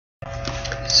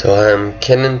So I'm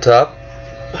kennen top.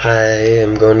 I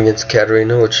am going against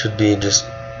Katarina, which should be just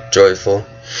joyful.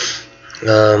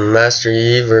 Master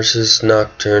Yi versus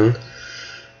Nocturne.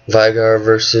 Vigar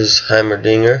versus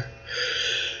Heimerdinger.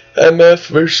 MF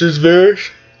versus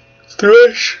Varus.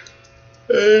 Thresh.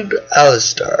 And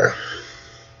Alistar.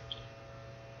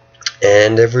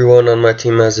 And everyone on my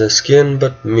team has a skin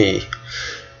but me.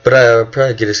 But I'll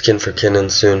probably get a skin for kennen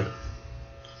soon.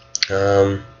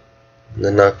 The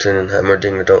Nocturne and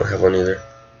Heimerdinger don't have one either.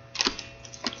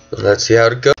 Let's see how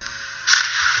it goes.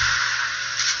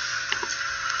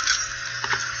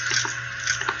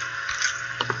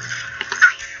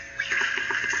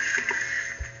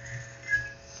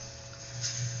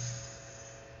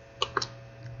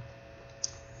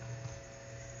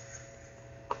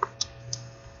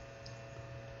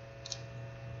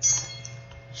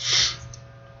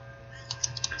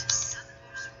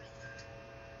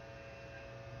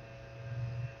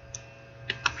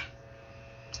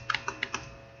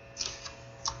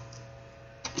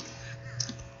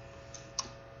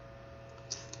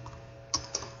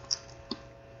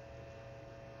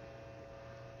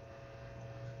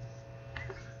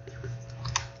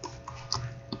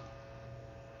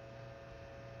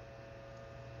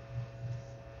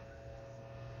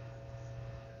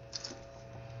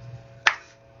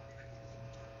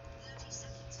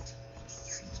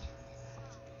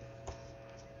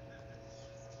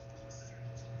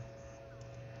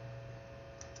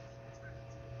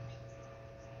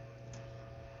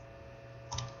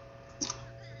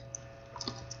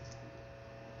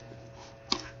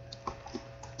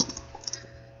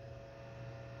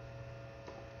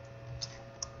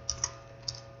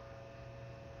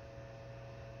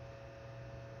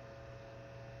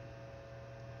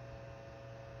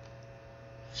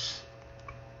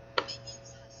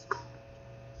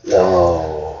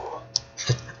 No.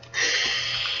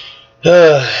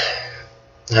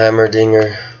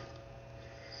 Heimerdinger.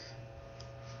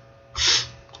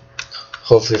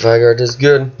 Hopefully Vigar does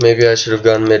good. Maybe I should have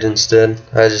gone mid instead.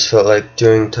 I just felt like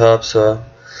doing top, so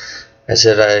I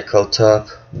said I called top,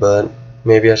 but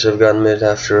maybe I should have gone mid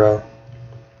after all.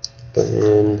 But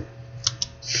in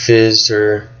Fizz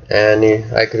or Annie,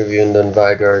 I could have even done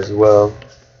Vigar as well.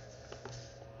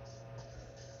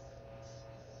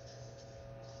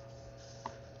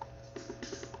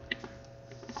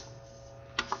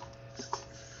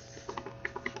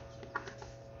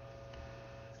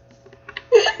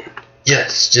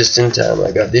 Yes, just in time.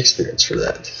 I got the experience for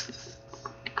that.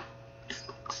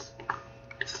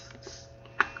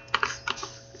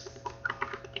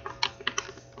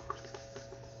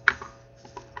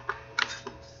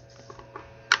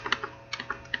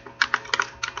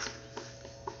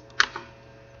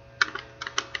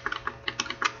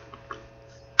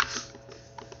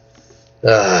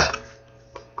 Ah.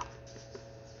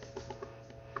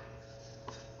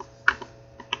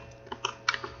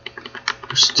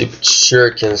 Stupid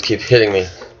shurikens keep hitting me.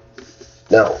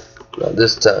 No, not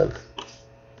this time.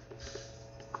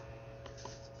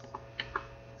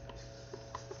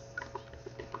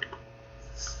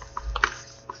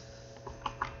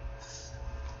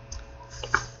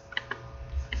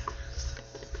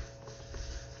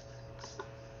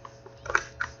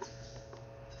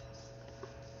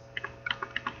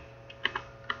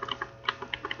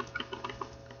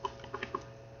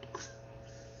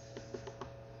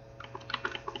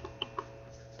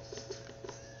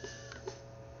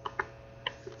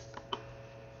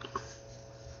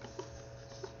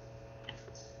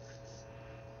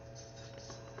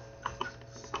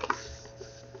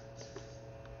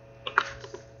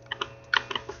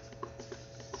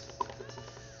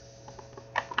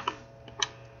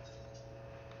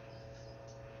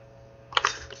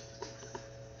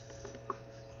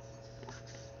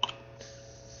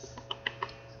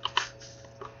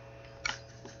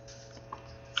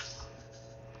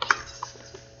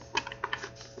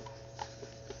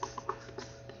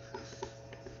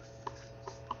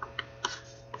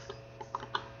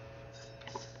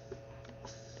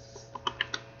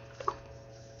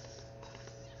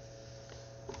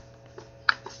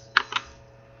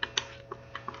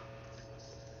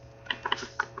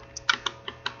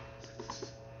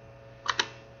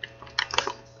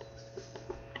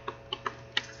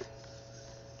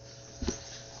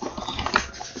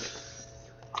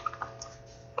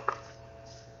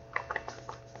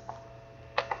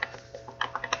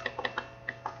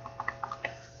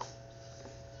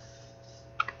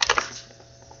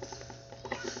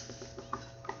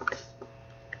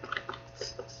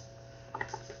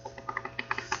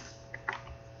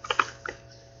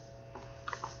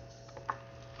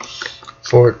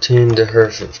 $14 to her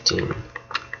 $15.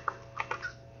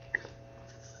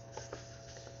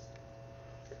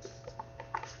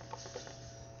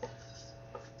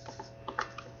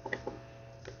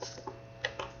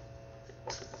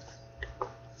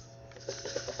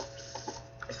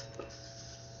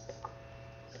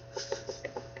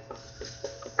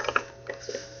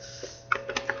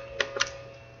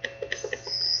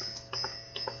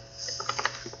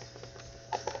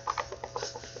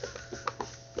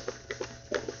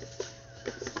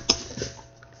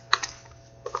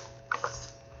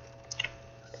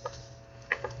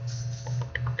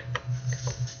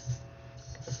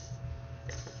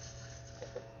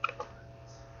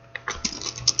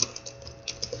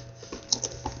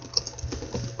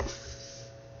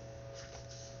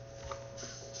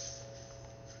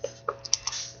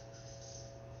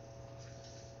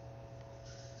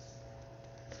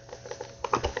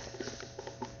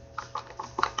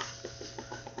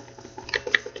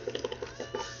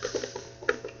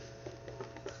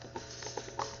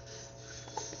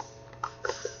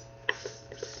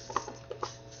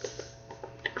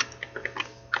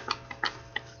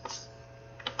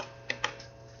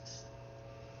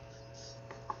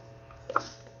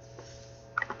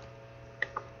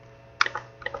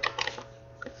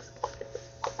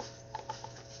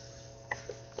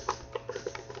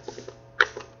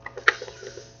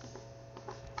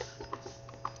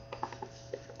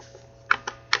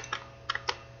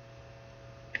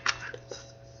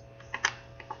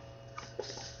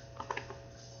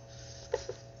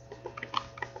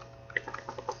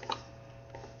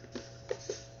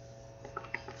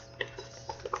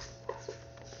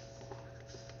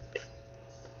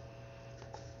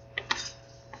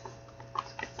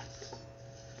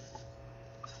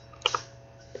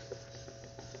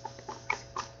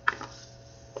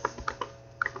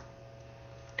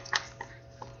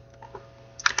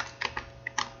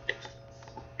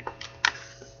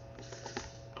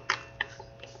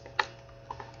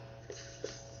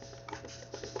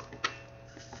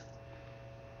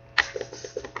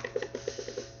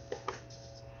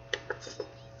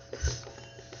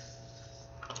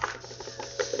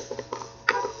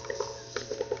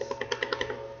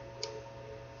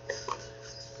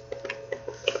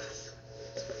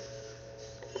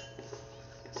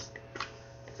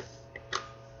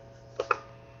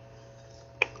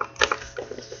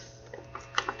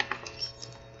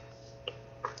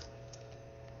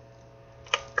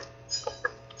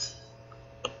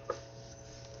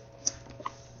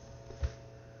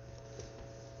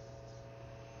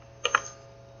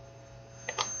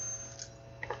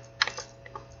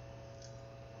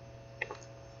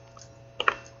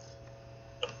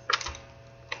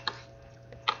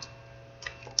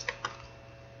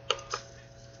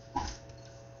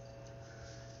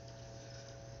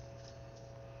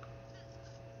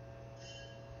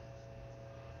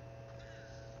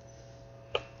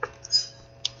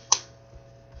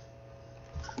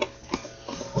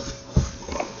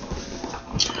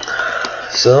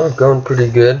 so, going pretty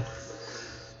good.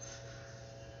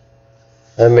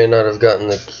 I may not have gotten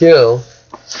the kill,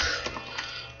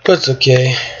 but it's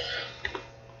okay.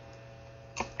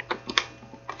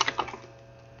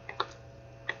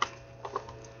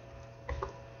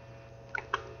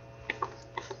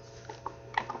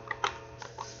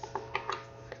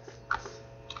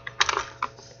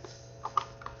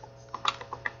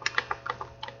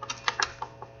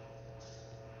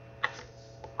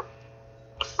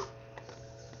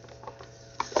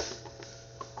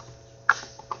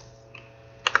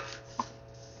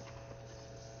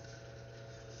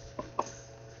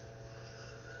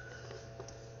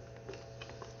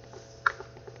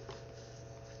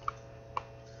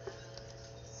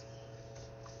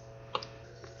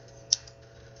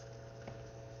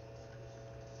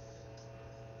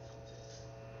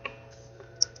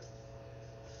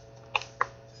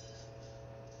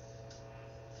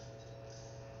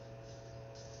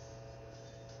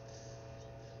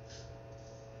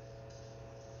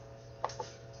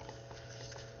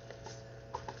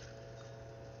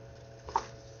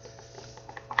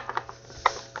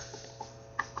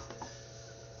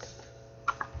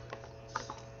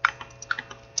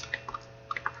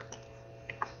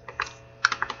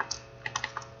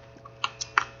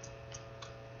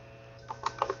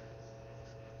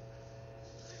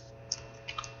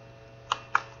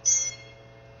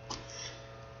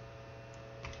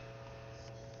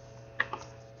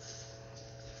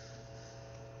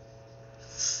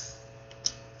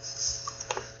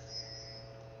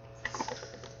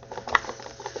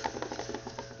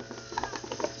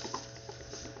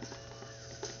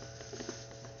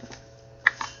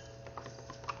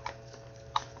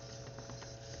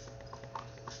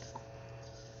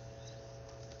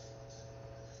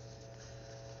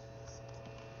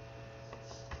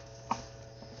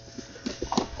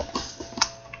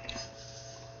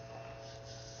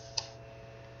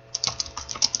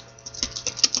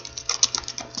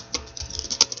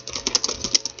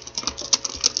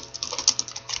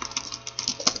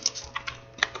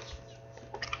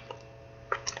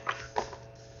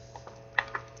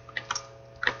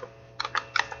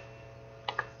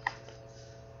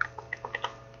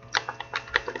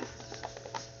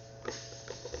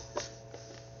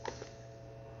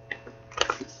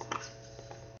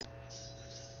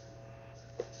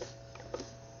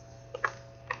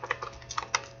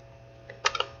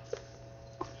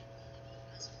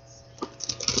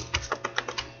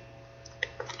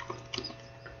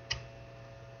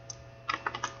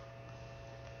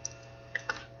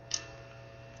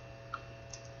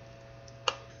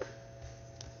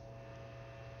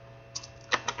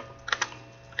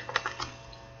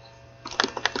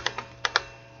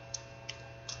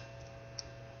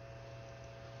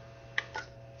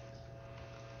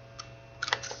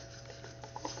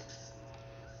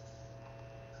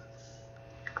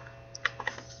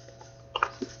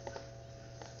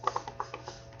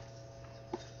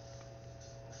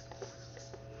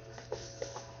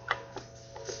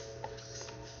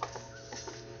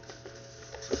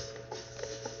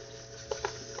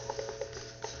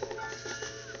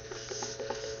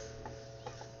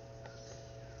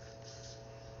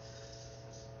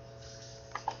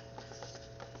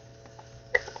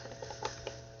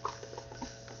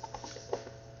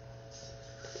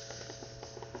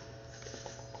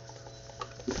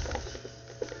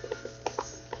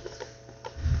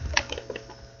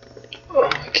 Oh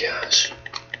my gosh.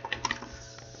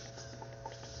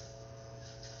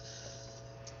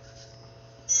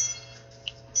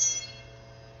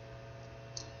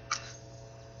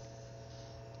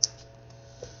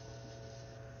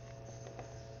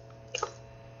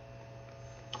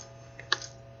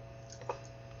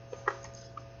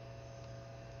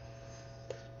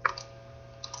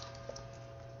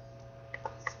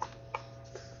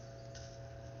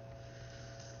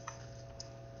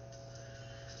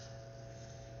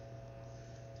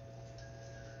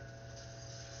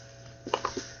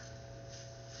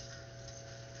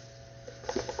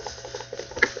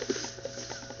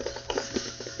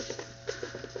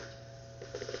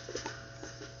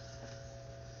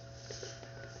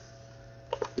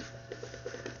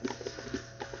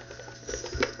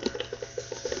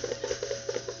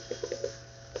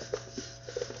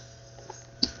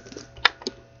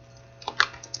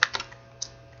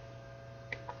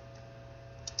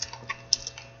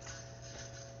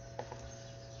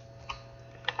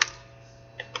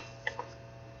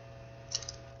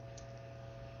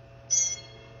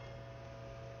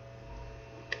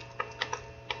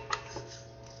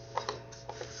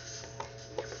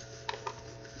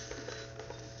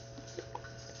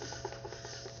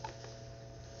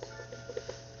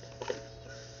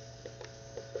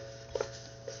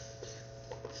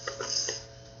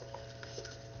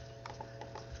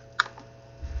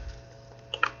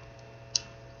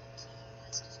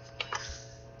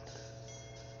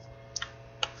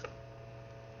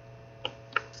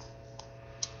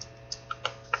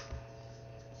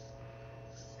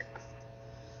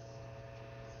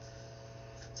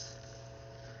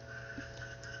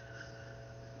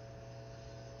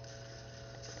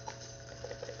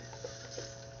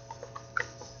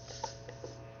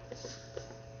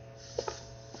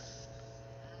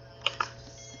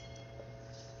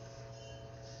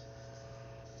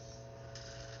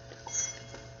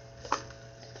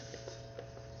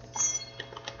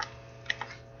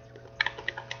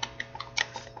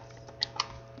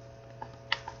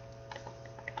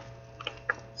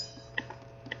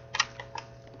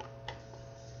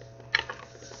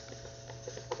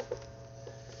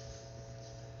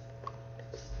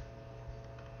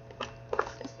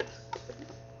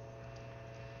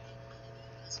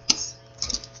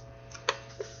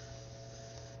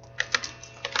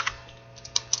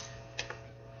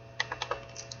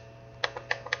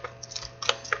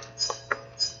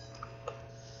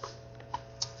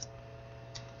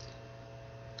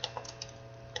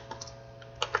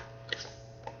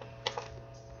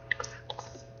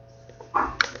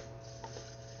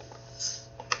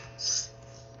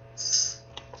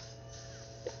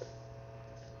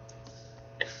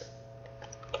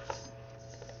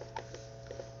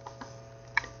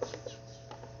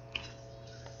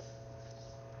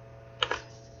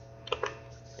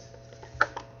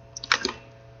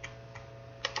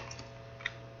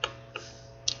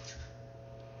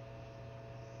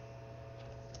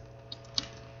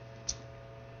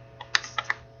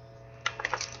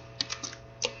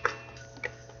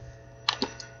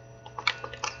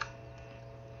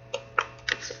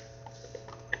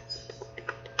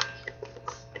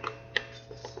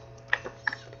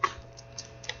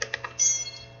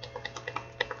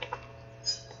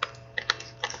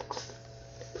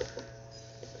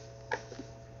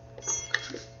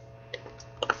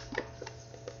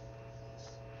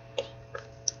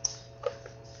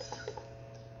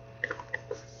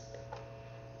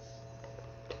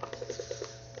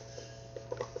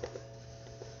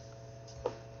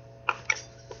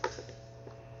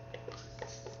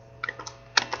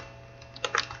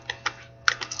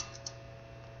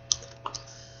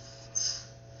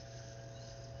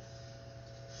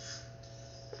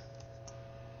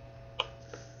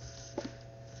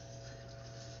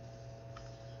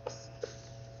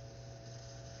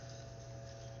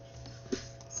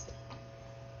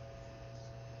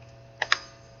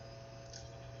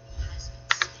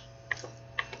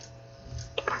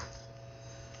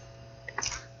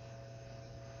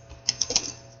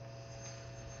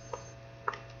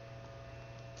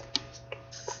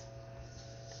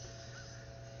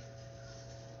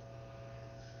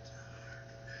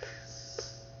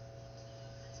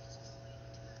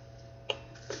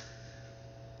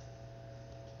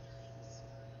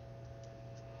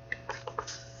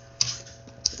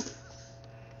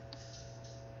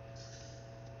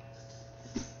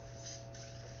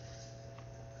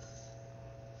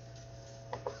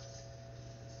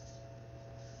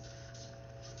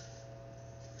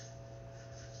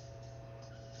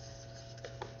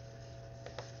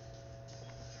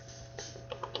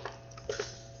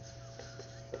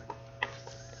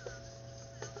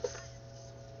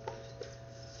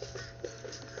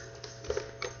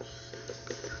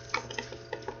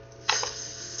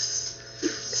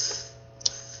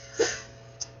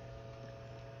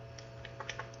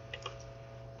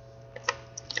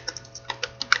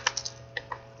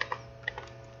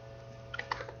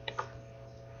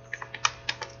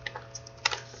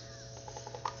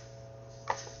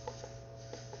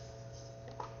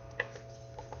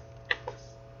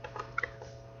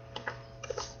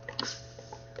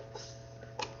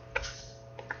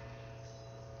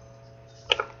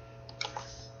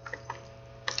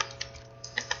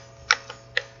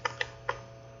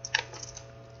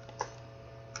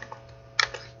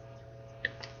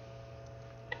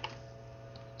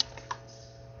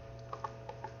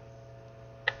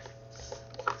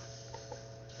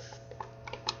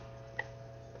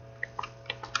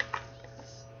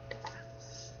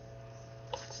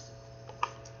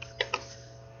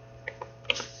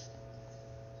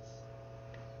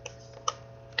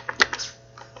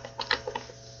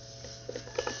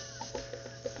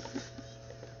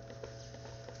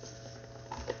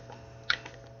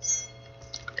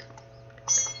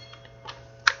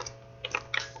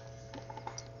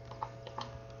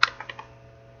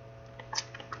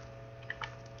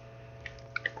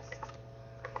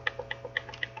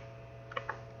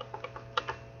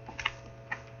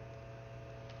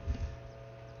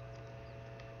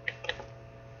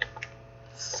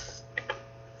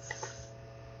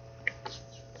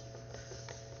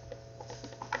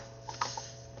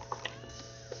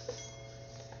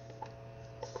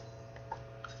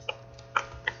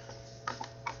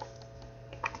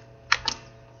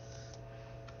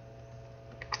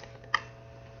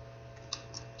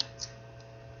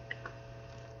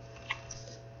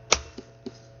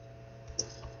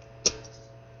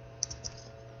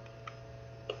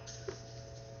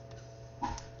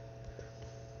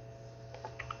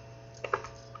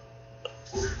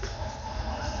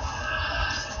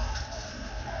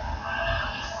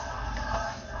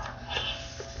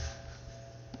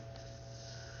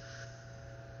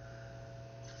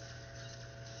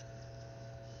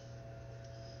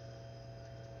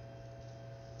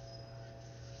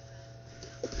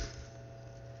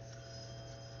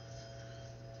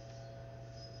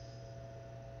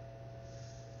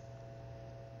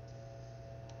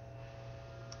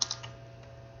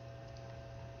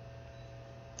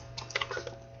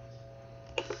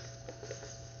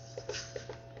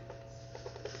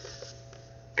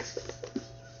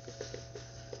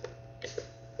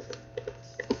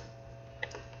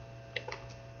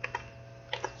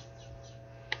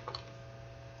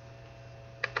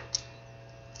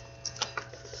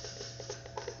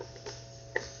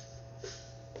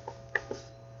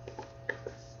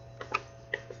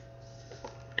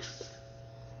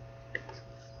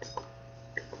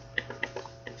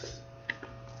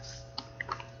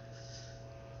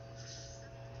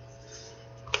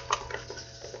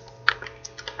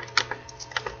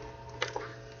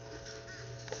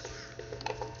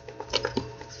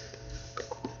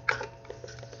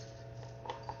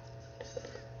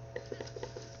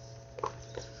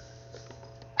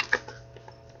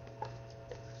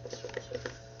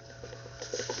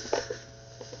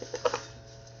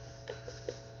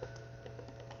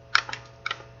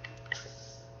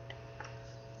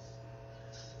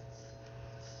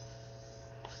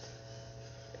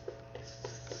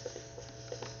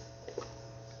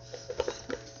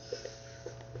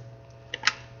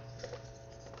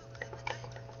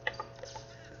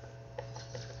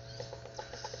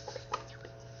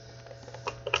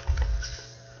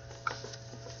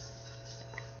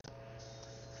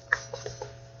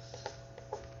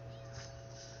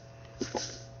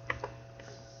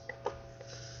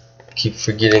 Keep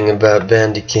forgetting about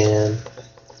Bandicam.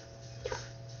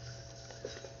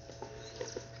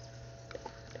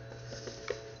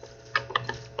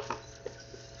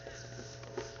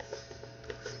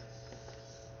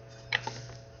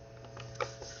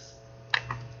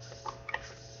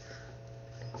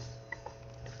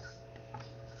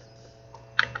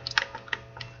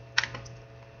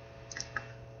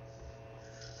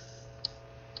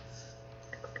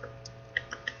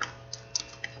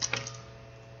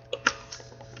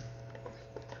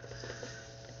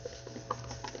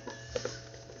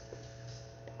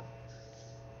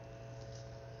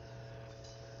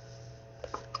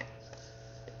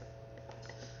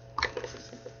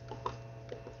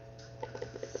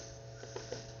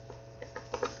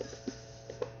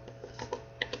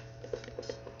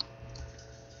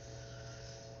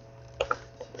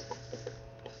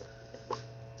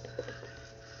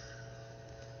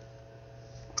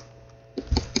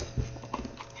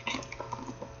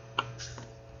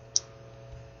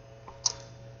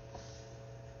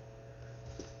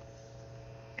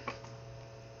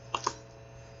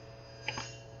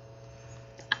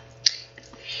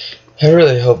 I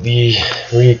really hope he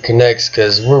reconnects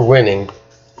because we're winning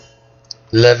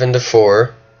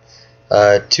 11-4,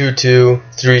 2-2,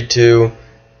 3-2.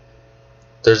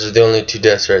 Those are the only two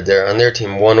deaths right there. On their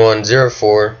team,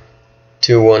 1-1-0-4,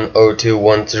 2-1, 0-2,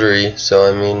 1-3.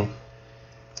 So I mean,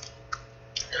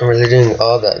 I'm really doing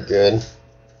all that good.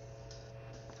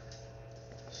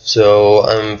 So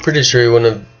I'm pretty sure he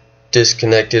wouldn't have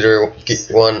disconnected or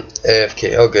won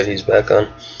AFK. Oh good, he's back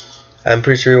on. I'm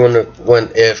pretty sure he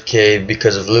went AFK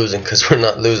because of losing, because we're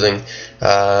not losing.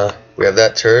 We have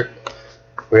that turret,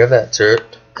 we have that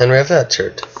turret, and we have that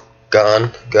turret.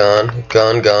 Gone, gone,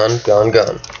 gone, gone, gone,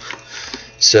 gone.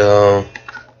 So,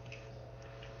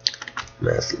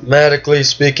 mathematically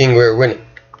speaking, we're winning.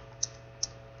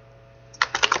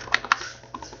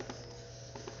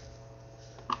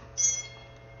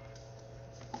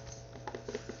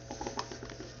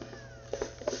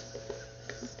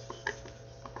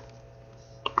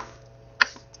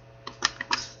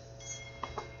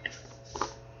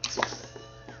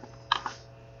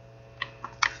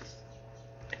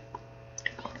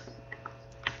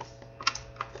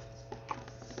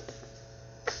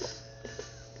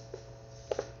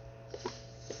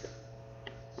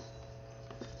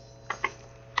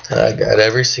 I got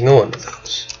every single one of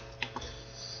those.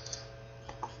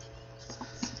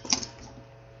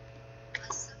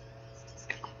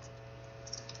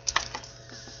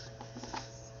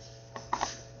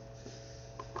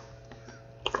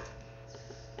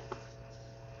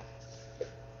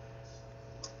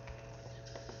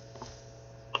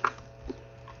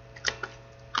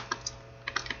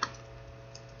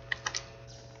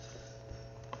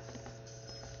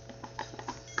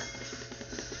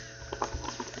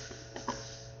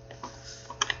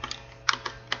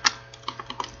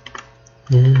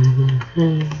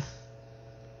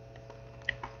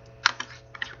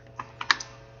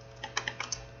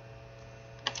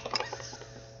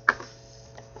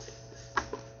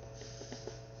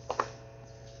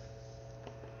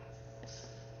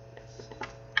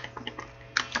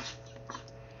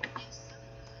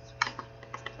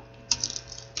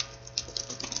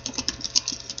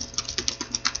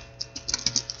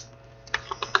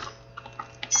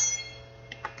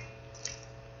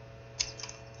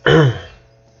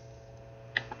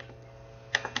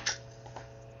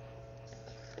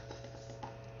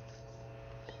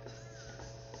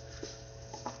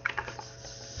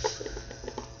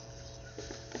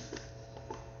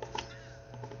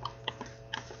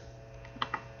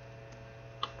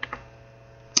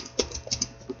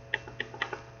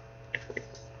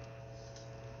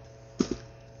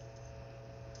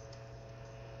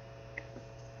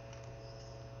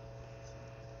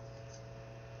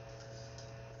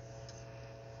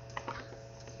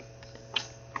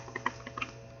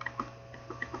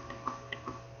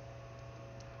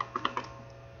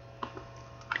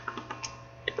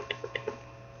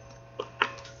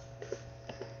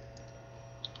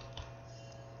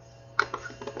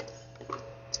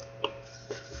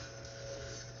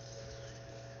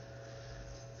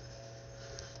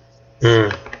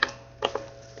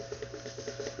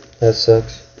 That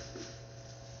sucks.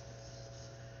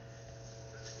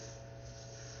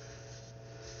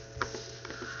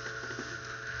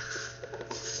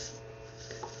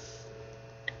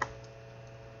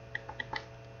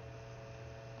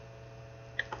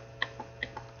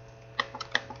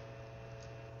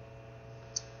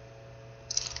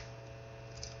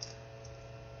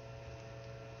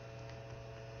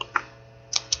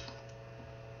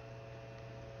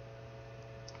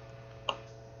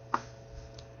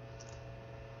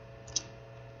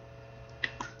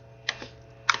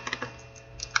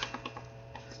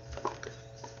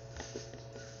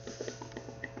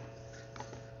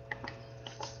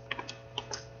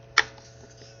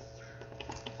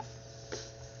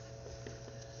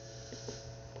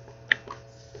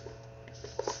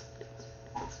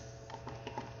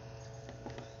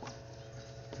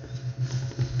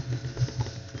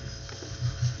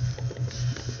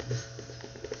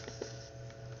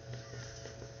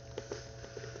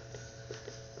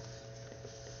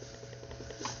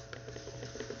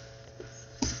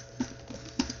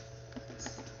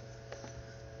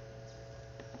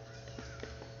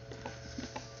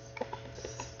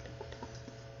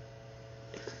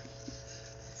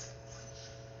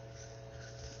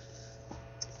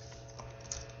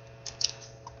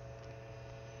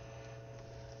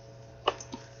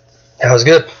 That was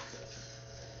good.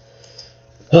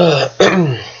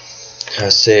 I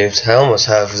saved. I almost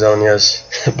have Zonia's,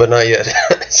 but not yet.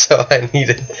 So I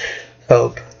needed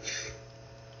help.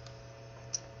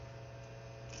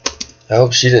 I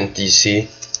hope she didn't DC.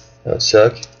 That would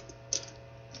suck.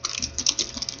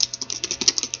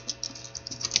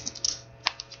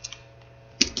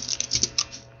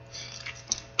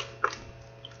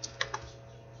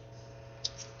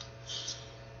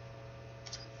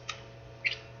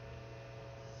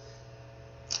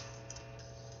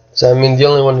 So I mean, the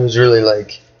only one who's really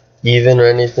like even or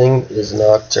anything is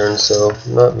Nocturne, so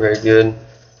not very good.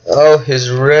 Oh, his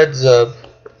red's up.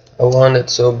 I want it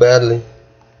so badly.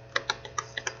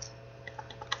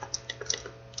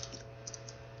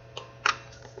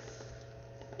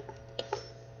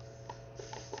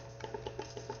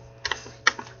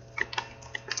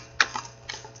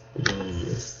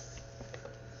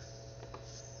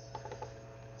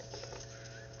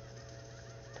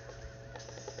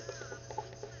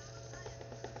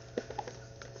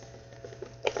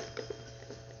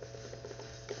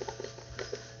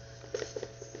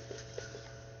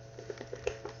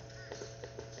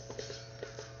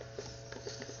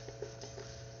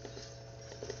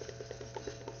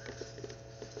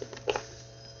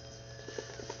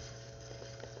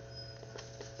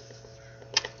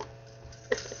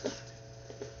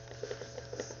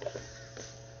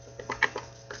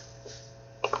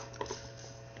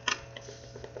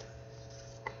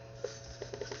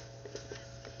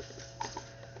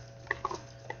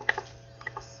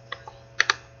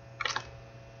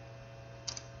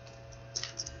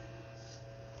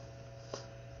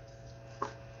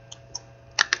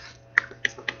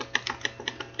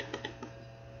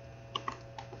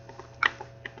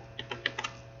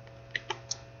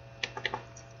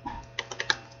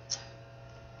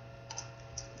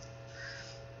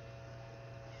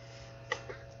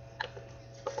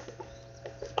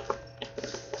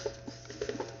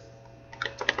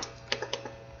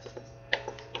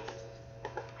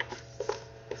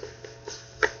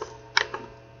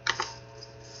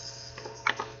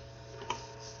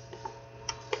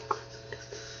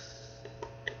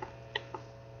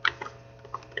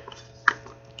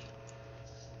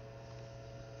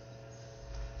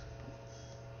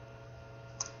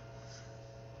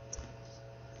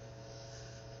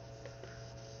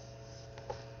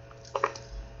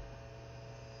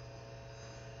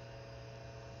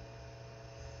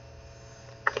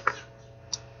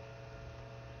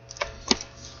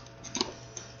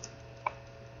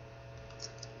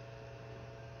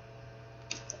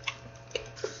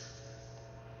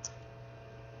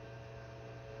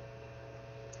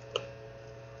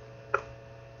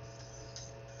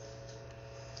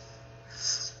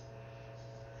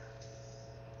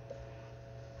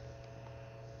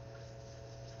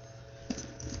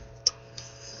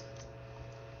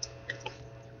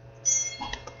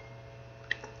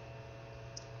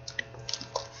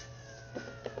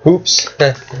 Oops.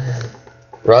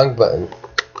 Wrong button.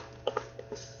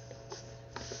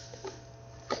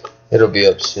 It'll be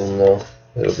up soon though.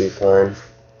 It'll be fine.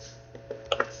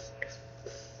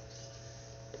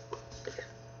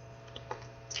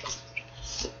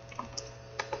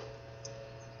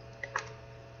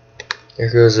 There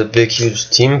goes a big huge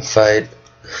team fight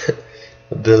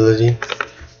ability.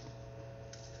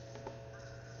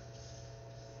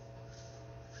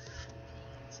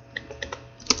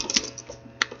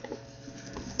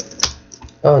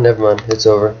 Oh, never mind. It's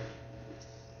over.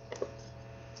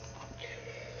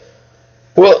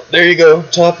 Well, there you go.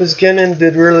 Top is kennen.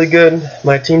 Did really good.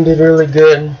 My team did really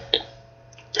good.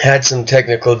 Had some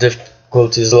technical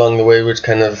difficulties along the way, which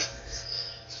kind of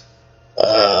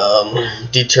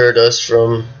deterred us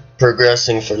from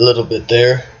progressing for a little bit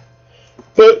there.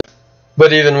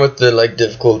 But even with the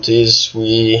difficulties,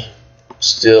 we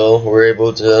still were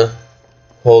able to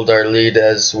hold our lead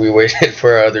as we waited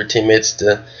for our other teammates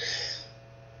to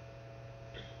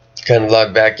kind of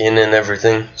log back in and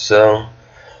everything. So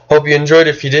hope you enjoyed.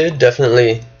 If you did,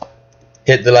 definitely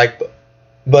hit the like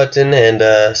button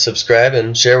and subscribe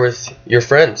and share with your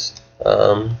friends.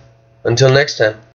 Until next time.